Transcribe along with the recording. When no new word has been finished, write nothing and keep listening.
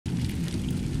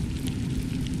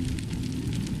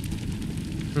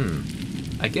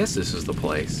I guess this is the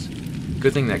place.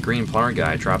 Good thing that green plumber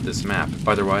guy dropped this map,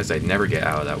 otherwise I'd never get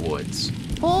out of that woods.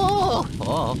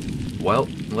 Oh. Well,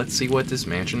 let's see what this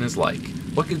mansion is like.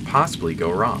 What could possibly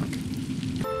go wrong?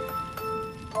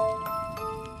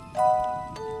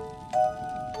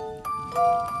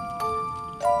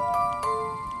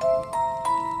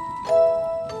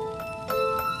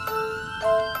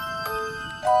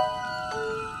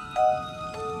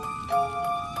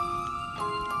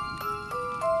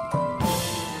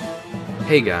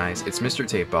 Hey guys, it's Mr.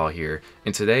 TapeBall here,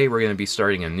 and today we're going to be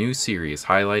starting a new series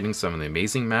highlighting some of the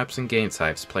amazing maps and game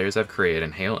types players have created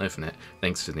in Halo Infinite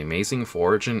thanks to the amazing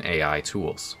Forge and AI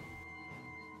tools.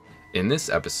 In this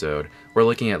episode, we're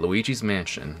looking at Luigi's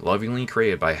Mansion, lovingly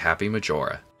created by Happy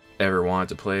Majora. Ever wanted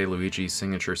to play Luigi's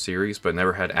signature series but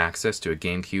never had access to a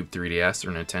GameCube, 3DS,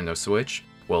 or Nintendo Switch?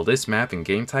 Well, this map and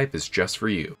game type is just for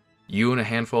you. You and a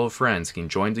handful of friends can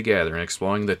join together in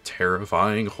exploring the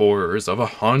terrifying horrors of a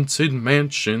haunted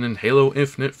mansion in Halo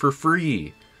Infinite for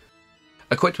free.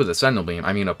 Equipped with a Sentinel Beam,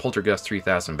 a Poltergust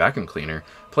 3000 vacuum cleaner,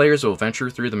 players will venture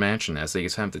through the mansion as they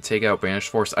attempt to take out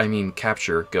Banished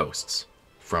capture ghosts.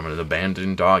 From an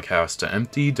abandoned doghouse to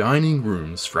empty dining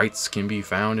rooms, frights can be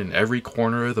found in every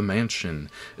corner of the mansion.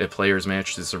 If players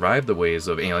manage to survive the waves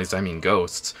of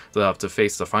ghosts, they'll have to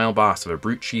face the final boss of a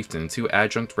brute chieftain and two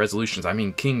adjunct resolutions,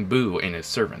 kingboo and his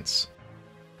servants.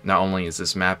 Not only is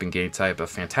this map and game type a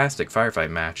fantastic firefight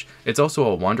match, it's also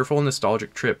a wonderful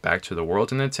nostalgic trip back to the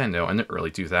world of Nintendo in the early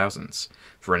 2000s.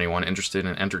 For anyone interested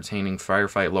in entertaining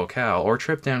firefight locale or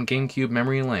trip down GameCube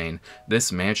memory lane,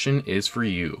 this mansion is for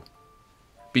you.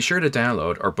 Be sure to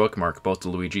download or bookmark both the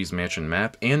Luigi's Mansion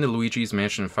map and the Luigi's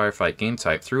Mansion Firefight game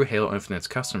type through Halo Infinite's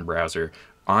custom browser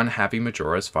on Happy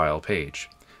Majora's file page.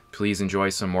 Please enjoy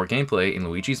some more gameplay in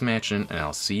Luigi's Mansion, and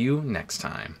I'll see you next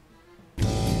time.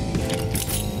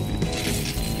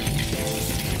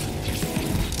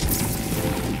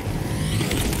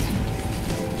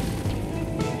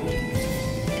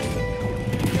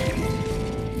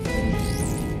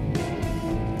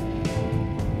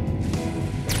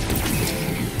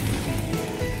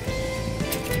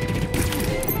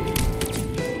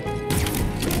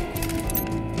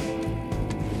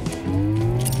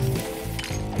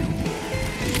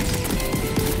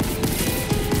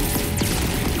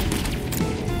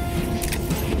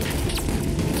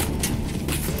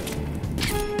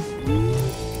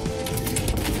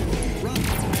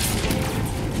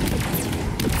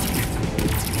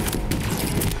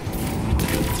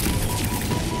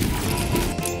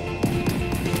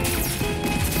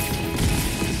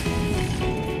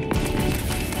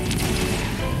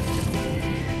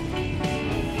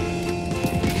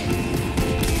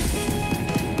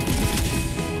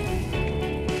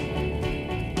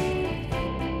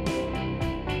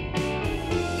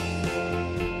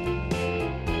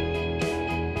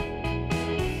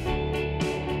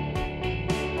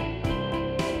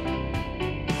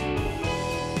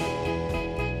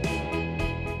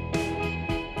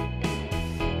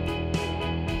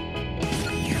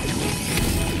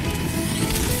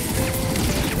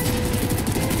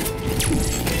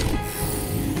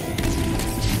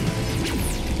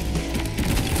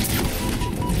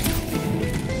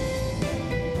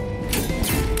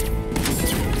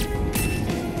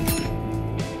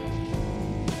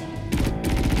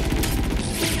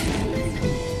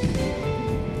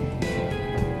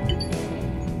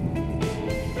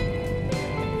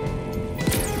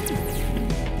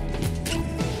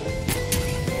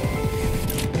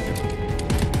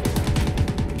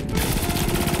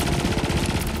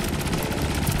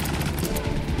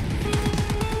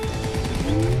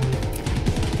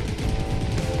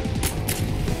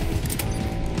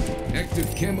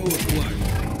 Active camo acquired.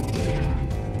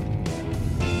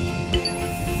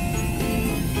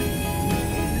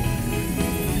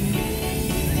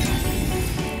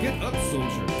 Get up,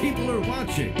 soldier. People are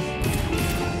watching.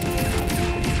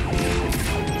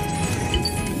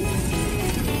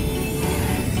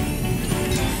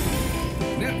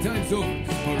 Nap time's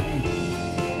over, Spartan.